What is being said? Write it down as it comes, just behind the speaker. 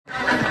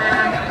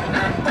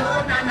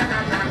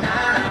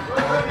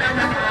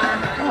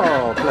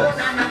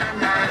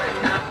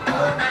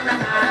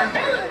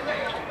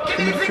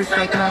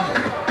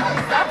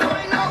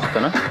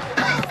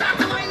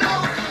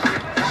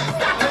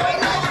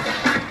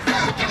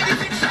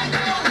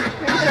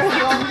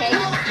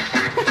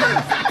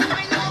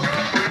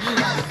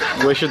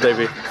Where should they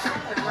be?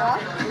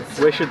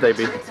 Where should they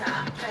be?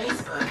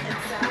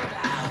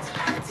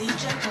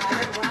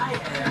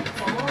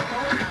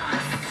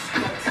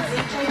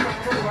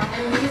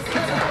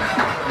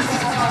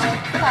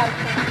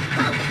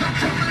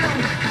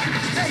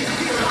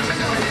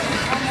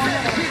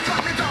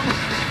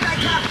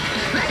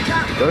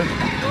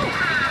 Go.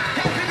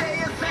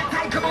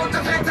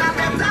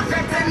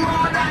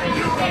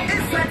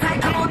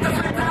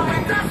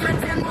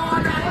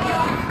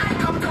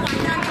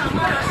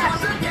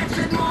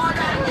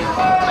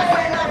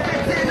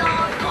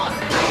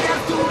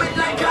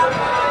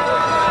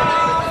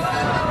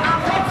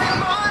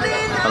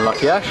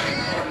 Unlucky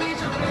Ash.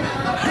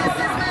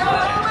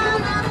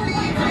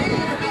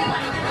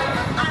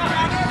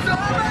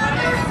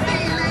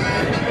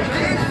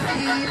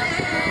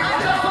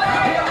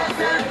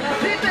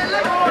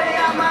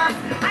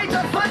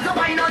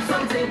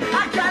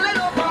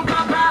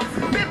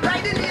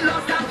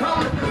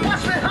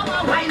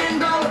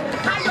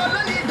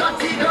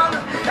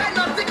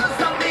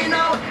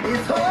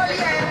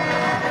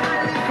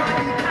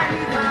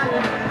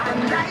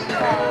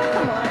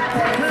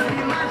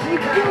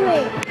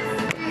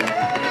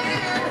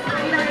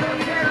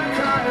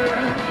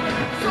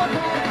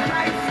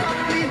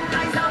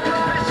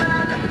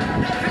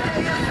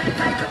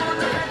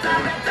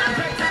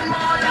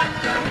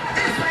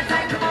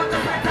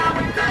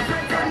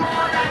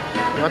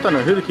 I don't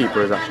know who the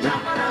keeper is actually.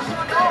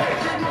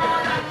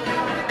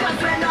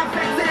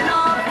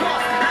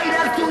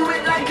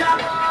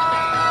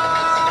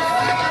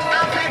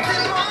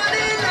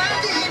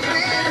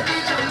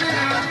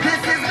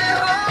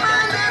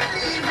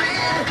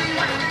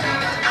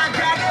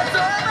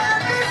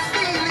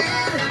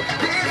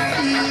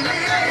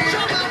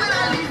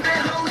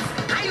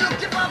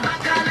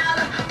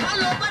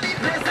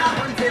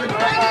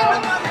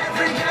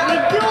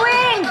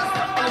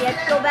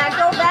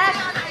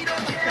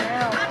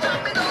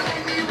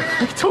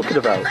 What are you talking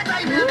about?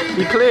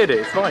 He cleared it,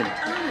 it's fine.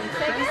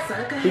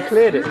 He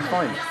cleared it, it's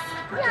fine.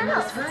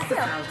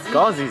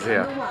 Ghazi's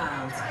here.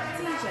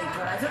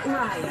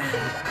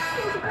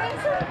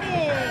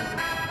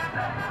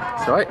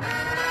 It's alright.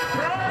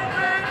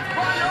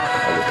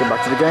 Let's come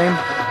back to the game.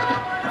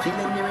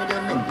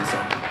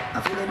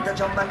 I'm feeling to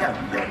jump and carry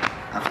on.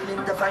 I'm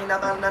feeling to find a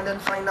man and then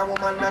find a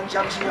woman and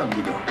jam she on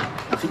the door.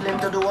 I'm feeling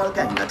to do all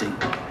kind of things.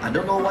 I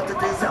don't know what it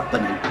is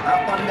happening.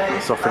 I wonder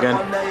it, Soft again.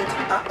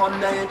 I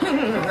wonder it.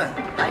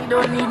 I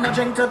don't need no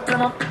drink to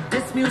turn up.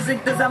 This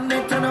music doesn't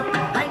make turn up.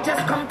 I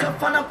just come to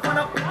fun up, fun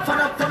up, fun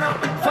up, fun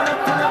up, fun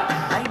up, fun up.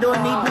 I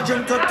don't need no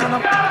drink to turn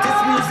up.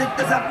 This music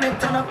doesn't make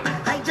turn up.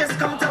 I just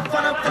come to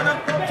fun up, fun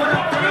up, fun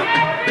up, fun up.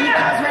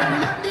 Because when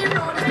we on the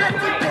road, it's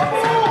plenty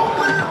place.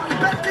 People only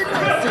plenty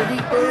nice to the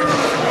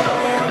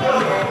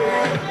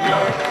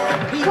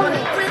we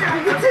gonna bring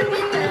everything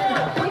we need.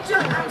 Put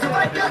your hands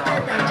above your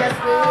head and just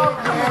wait.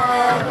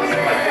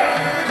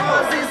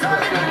 Cause it's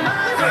only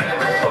mine.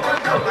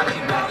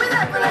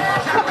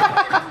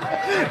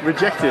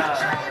 Rejected.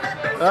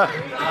 Ah.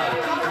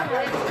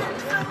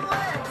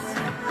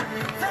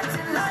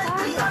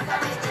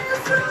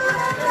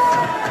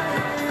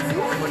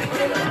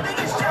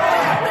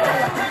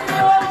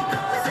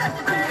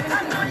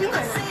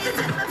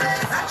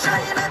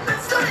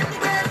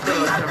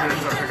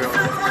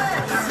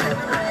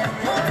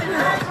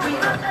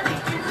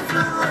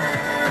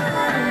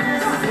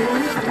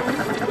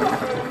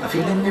 I'm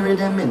feeling the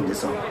rhythm in the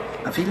song.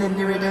 I'm feeling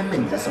the rhythm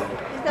in the song.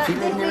 I'm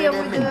feeling the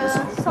rhythm in the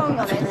song.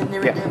 I'm feeling the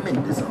rhythm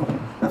in the song.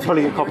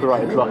 Probably get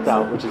copyrighted blocked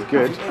out, which is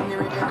good,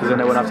 because then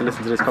they won't have to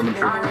listen to this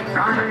commentary.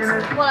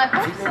 Well, I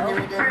hope so.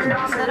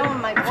 Because I don't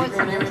want my voice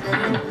to be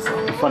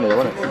Funny though,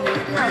 wasn't it?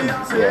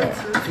 Yeah.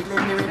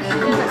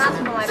 ask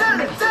for my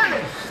permission.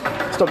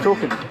 Stop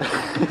talking.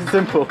 It's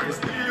simple.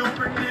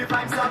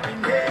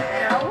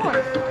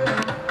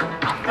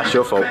 That's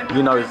your fault.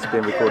 You know it's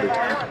being recorded.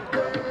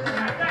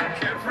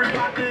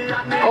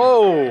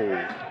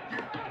 Oh!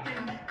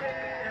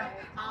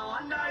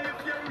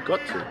 Got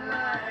to.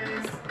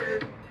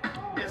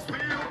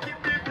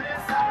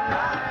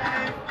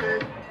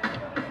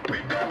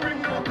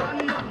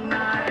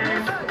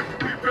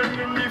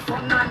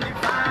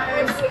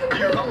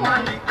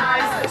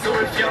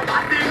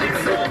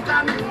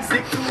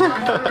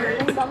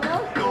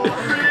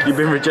 You've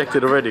been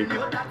rejected already. Go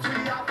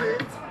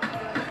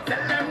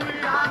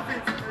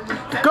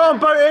on,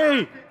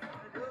 Boaty!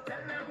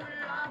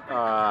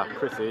 Ah,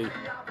 Chrissy.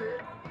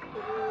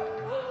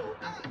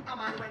 Come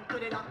on,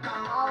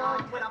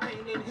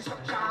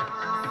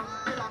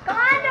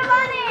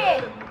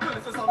 everybody!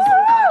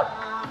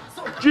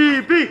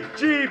 GB!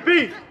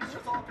 GB!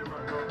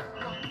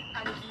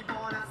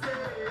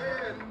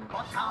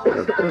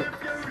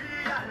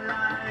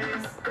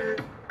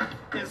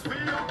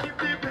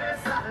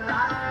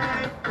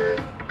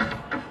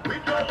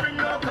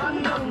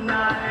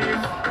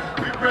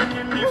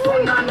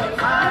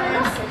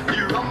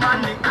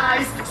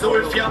 So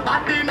if your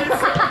body needs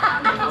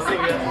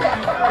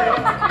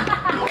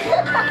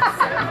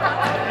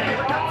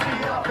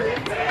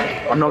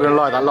I'm not gonna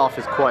lie, that laugh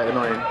is quite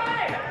annoying.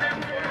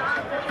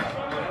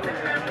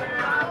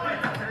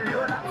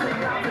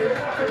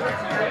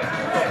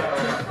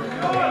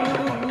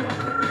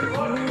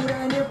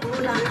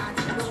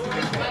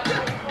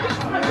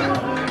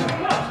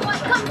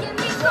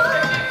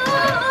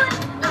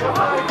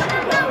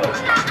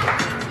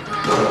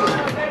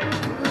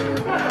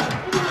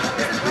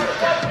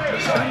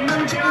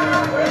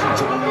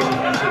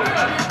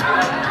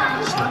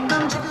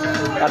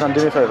 John,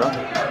 do me a favour.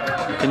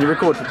 Can you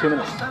record for 2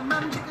 minutes?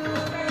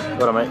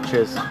 Got on, mate.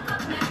 Cheers.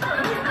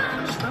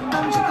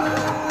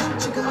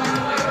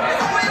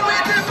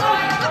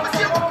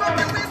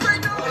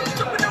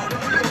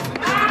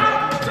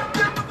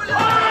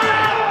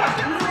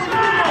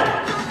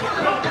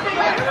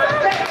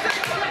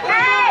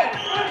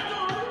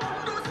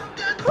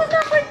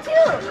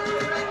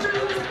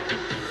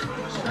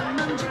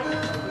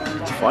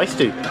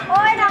 Feisty.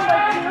 Oi,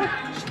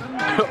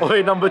 number 2.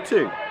 Oi, number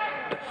 2.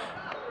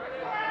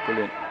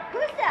 Brilliant.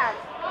 Who's that?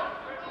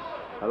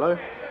 Hello?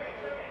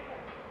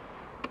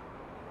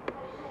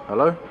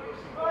 Hello?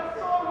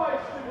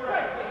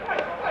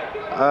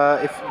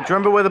 Do you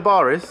remember where the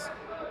bar is?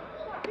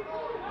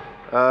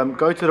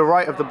 Go to the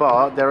right of the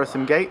bar. There are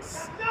some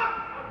gates.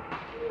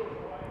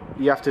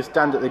 You have to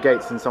stand at the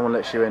gates and someone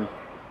lets you in.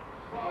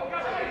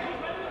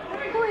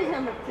 Who is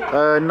number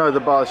 2? No, the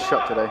bar's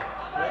shut today.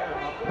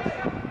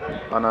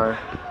 I know.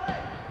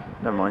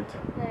 Never mind.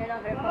 No, you're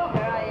not very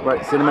popular, are you?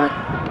 Right, see you in a minute.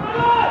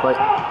 Wait.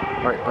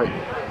 Right, wait.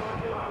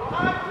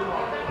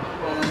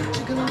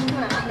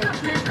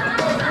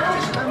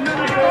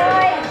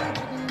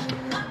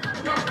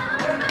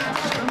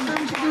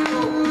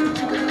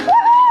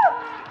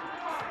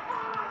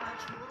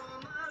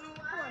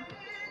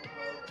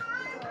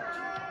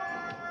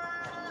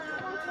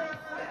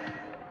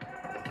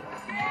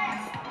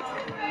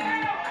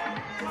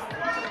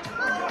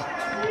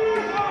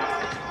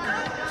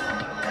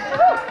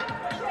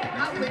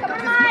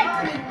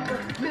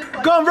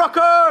 Go on,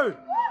 Rocco!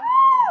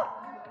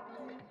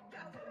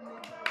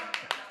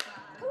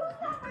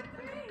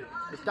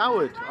 It's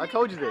Doward. I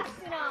told you this.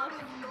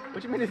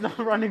 What do you mean he's not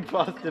running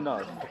fast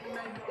enough?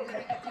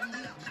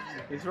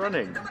 He's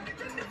running.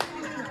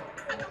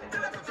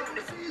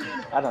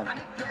 Adam,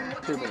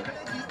 2 minutes.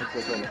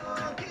 Let's go.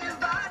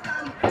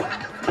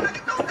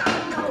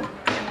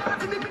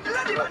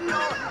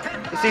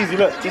 It's easy,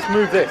 look, just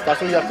move this.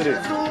 That's all you have to do.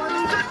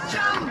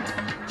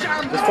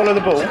 Just follow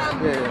the ball,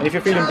 and if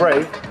you're feeling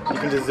brave, you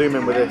can just zoom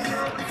in with this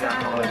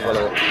and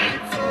follow it.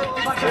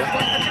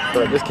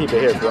 But just keep it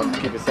here if you want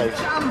to keep it safe.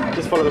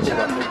 Just follow the ball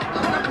back.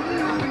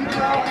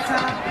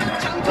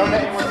 Don't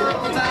let anyone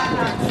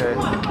see it.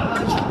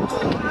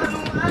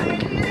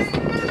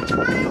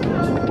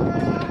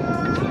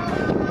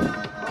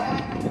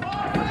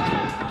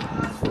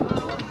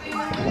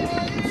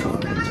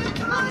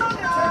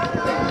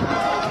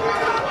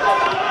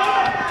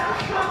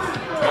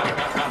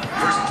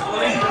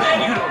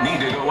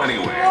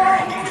 Anywhere.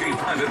 DJ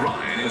Private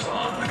Ryan is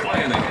on,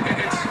 playing the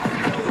hits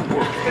of the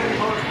world.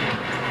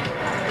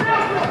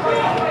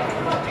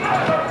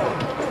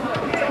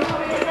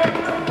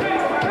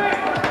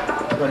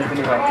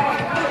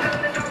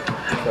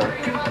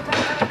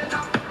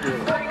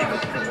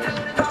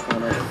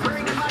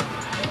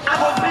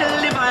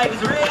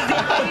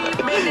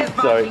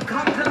 Sorry.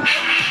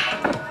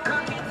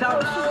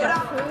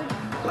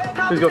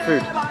 Who's got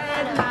food?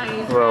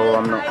 Well,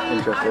 I'm not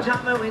interested.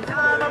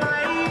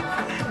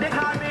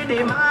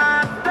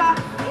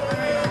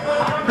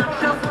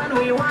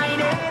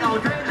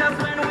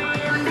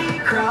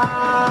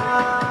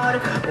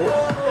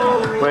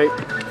 Wait.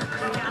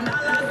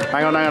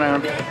 Hang on.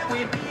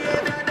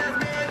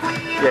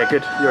 Yeah,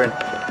 good. You're in.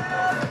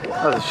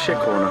 That was a shit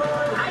corner.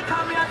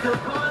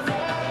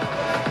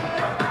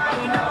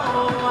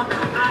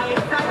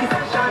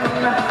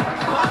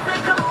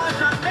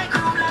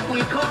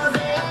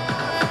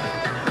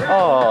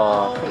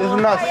 Oh,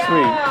 isn't that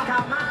sweet?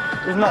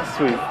 Isn't that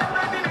sweet?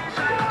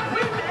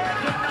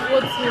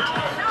 What's it?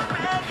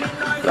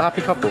 The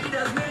happy couple.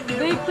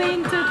 They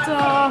painted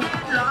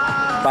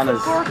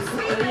Banners.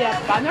 yeah,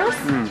 banners.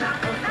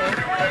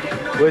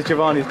 Okay. Where's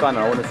Giovanni's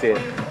banner? I want to see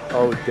it.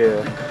 Oh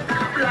dear.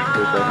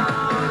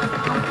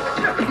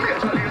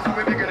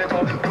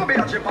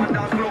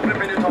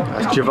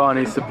 That's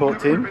Giovanni's support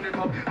team.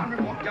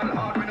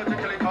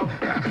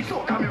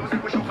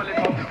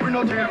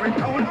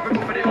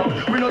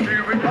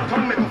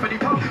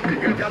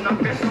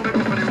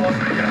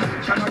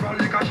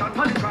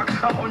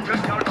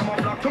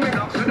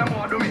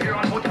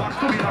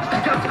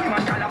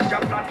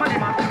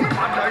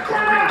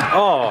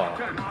 Oh.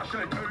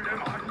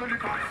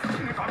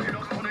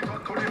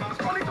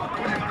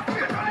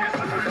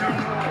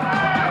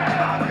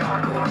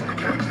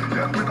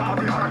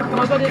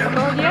 Nobody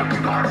scored yet?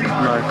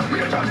 No.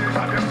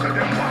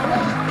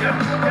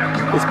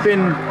 It's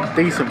been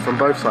decent from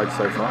both sides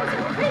so far.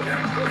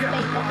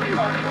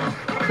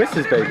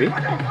 Chris's baby?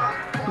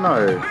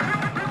 No.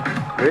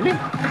 Really?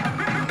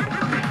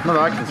 Not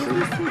that I can see.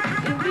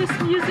 Is this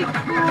music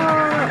for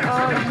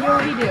your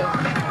video?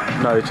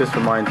 No, it's just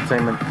for my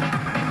entertainment.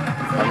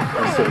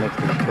 I'm sitting next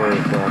to the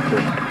toilet so I have to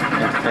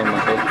entertain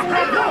myself.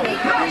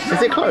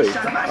 Is it closed?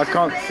 I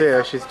can't see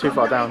her, she's too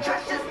far down.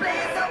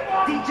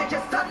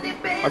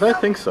 I don't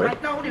think so.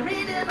 Can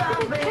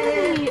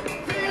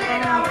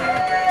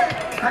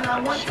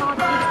we shut it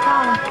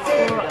down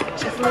for at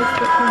least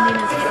 15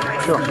 minutes?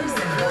 Sure.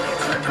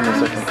 Give me a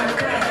second.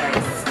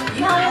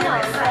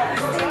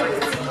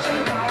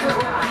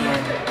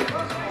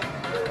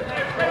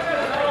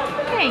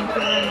 Thank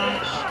you very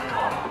much.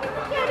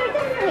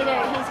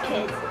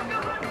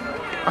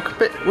 I could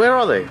bet. Where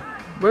are they?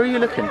 Where are you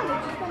looking?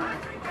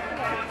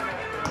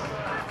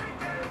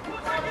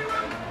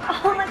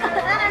 Oh my god,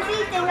 Anna's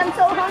eating. I'm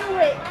so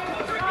hungry.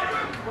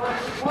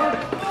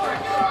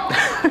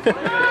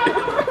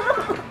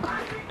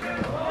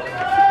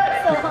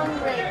 So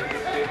hungry.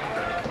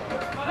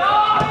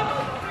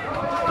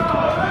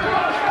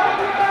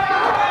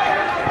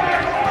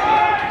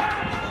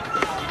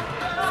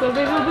 So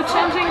they will be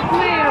changing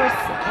players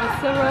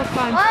several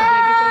times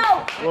today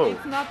because Whoa.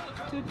 it's not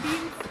 2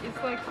 teams, it's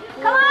like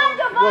 4. Come on,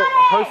 Giovanni! Well,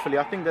 hopefully,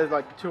 I think there's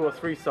like 2 or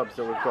 3 subs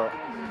that we've got.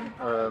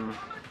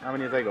 How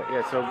many have they got?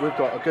 Yeah, so we've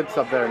got a good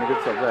sub there and a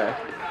good sub there.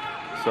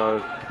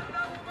 So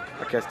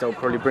I guess they'll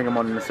probably bring them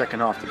on in the second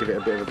half to give it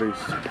a bit of a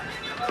boost.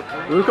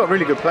 We've got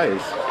really good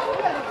players.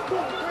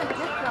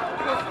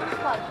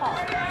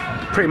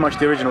 Pretty much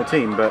the original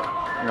team, but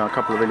you know, a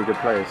couple of really good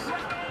players.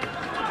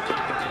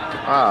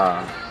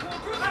 Ah.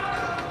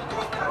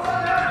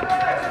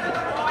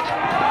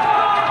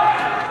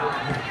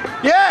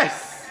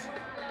 Yes!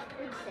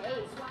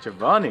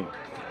 Giovanni.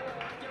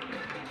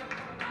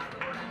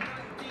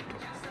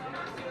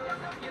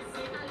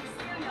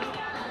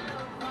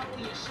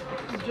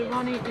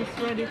 Giovanni is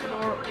ready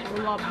for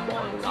La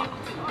Bolla.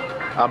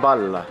 A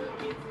balla,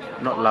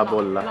 not la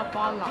bolla. La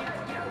Palla.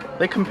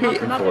 They're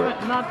competing for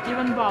it. Not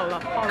even Balla.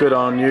 Palla. Good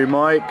on you,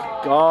 Mike.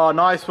 Oh,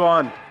 nice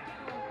one.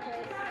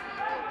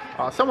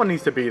 Oh, someone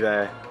needs to be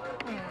there.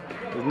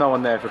 There's no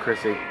one there for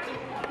Chrissy.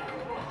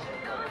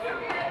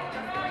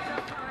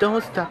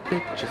 Don't stop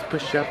it, just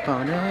push up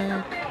on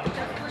it.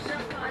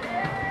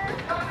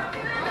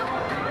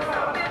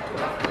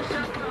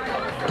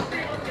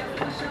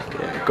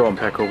 Yeah, go on,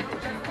 Peckle.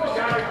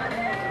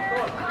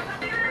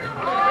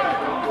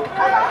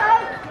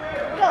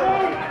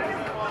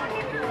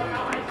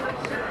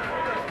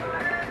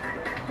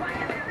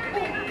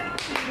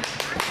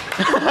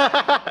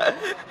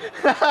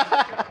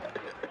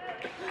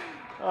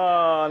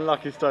 Oh,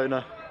 unlucky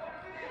Stoner.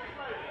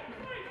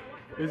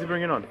 Who's he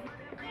bringing on?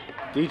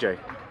 DJ.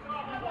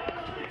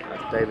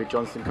 That's David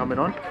Johnson coming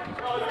on.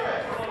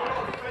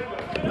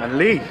 And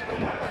Lee.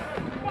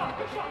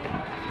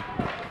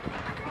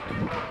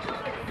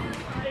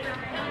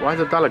 Why is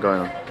Abdallah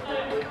going on?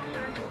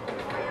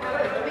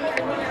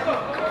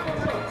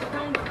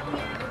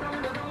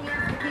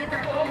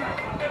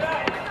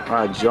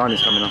 Alright,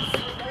 Johnny's coming off.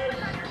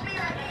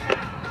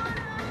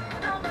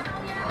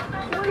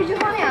 Where's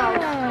Giovanni out?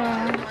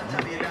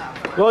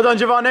 Well done,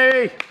 Giovanni!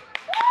 Right,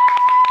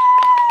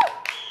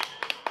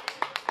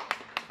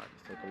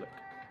 let's take a look.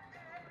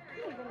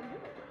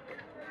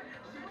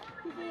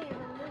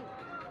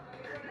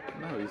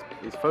 No,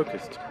 he's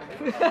focused.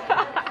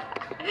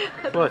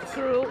 What?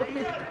 Cruel.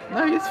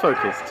 No, he's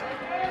focused.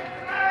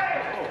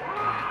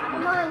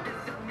 Come on.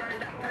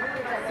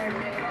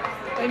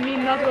 I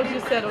mean, not what you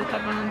said, what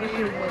happened on the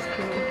field was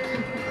cruel.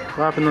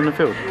 What happened on the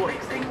field? You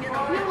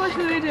watch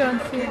the video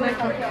and see like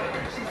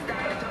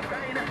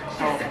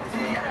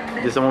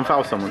Did someone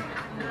foul someone? No,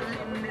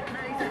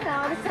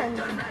 det sen.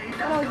 When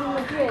I was in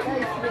Madrid, I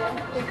used to be a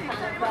big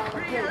fan of Real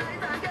Madrid.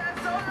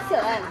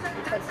 Still am,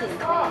 if I see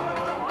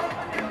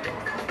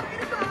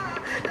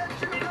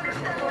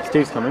him.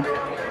 Steve's coming.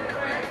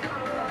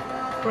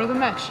 for the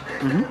match.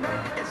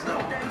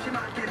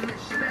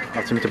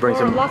 Asked him to bring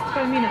For some. the last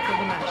 5 minutes of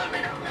the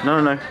match.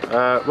 No.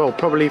 Well,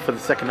 probably for the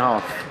second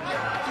half.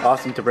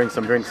 Asked him to bring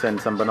some drinks and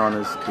some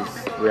bananas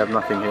because we have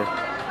nothing here.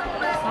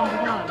 Some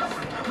bananas.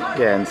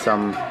 Yeah, and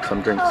some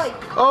drinks.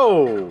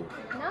 Oh!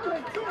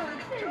 Number 2,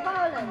 it's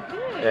violent.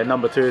 Yeah,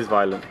 number 2 is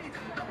violent.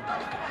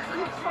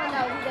 Let's find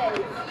out who that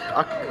is.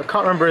 I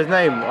can't remember his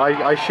name.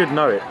 I should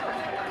know it.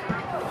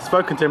 I've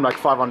spoken to him like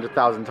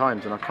 500,000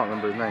 times and I can't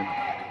remember his name.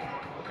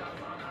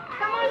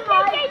 Come on,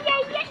 Mike.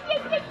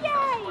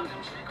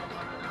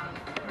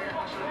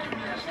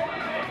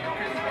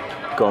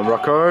 Go on,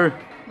 Rocco.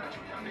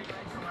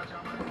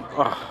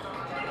 Oh.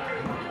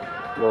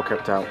 Well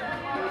kept out.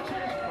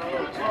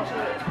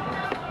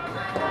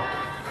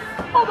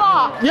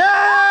 Oba!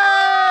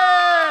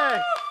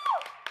 Yes!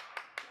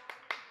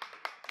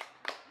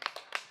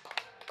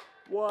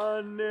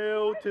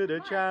 1-0 to the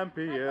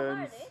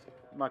champions.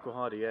 Michael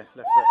Hardy, yeah,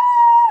 left foot.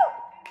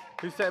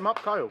 Who set him up?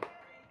 Kyle.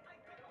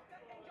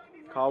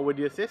 Kyle with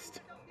the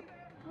assist.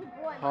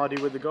 Hardy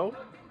with the goal.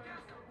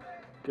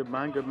 Good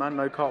man,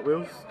 no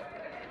cartwheels.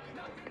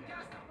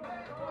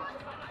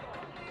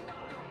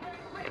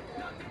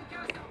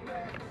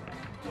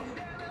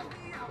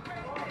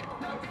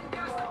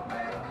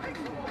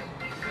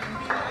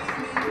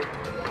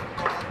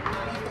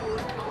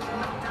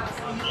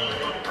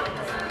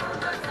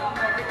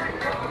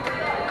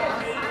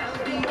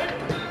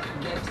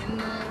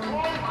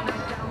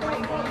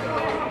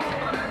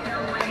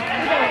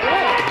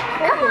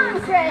 Come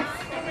on, Chris.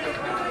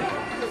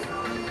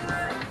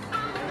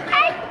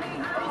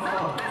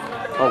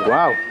 Oh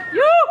wow.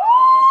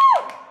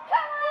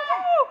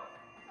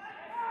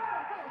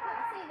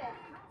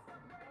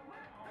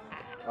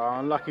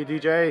 Unlucky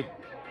DJ.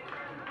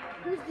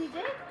 Who's DJ?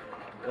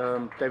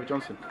 David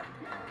Johnson.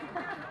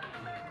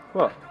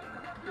 What?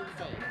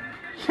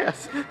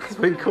 Yes, that's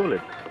what you call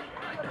him.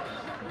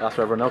 That's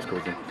what everyone else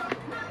calls him.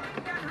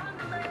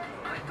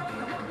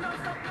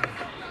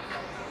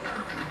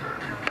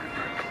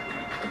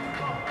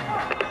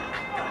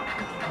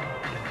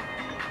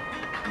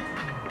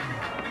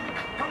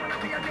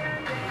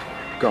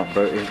 Go on,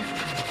 Bertie.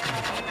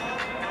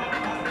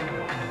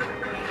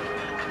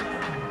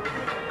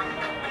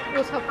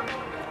 What's up?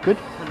 Good?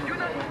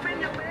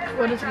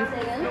 What is it?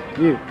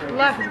 You.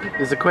 Life is good.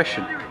 There's a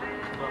question.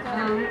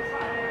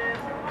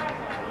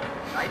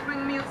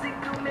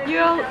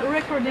 You're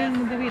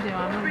recording the video.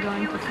 I'm not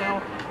going to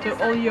tell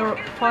to all your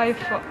 5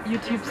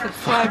 YouTube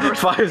subscribers.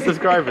 5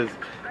 subscribers.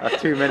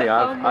 That's too many.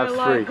 I have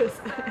 3.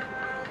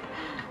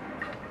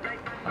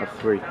 I have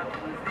 3.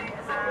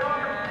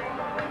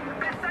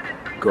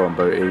 Go on,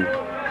 Bertie.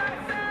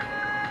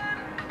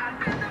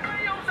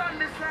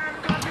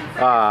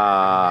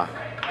 Ah.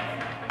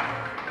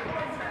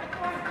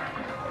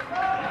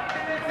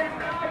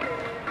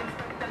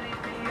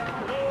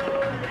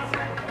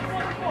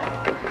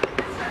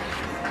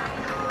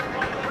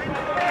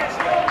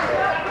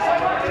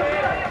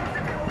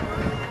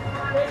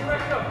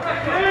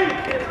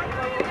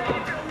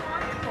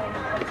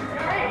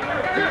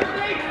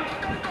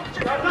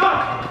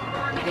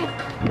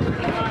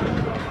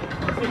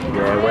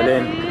 Yeah, well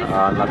in.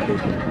 Ah, unlucky.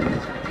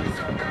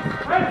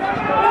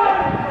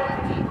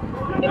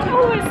 It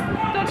always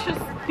touches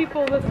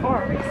people with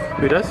arms.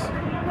 Who does?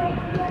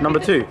 Number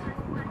 2.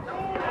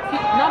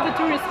 Number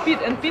 2 is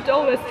Pete, and Pete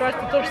always tries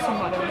to touch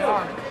somebody with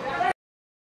arms.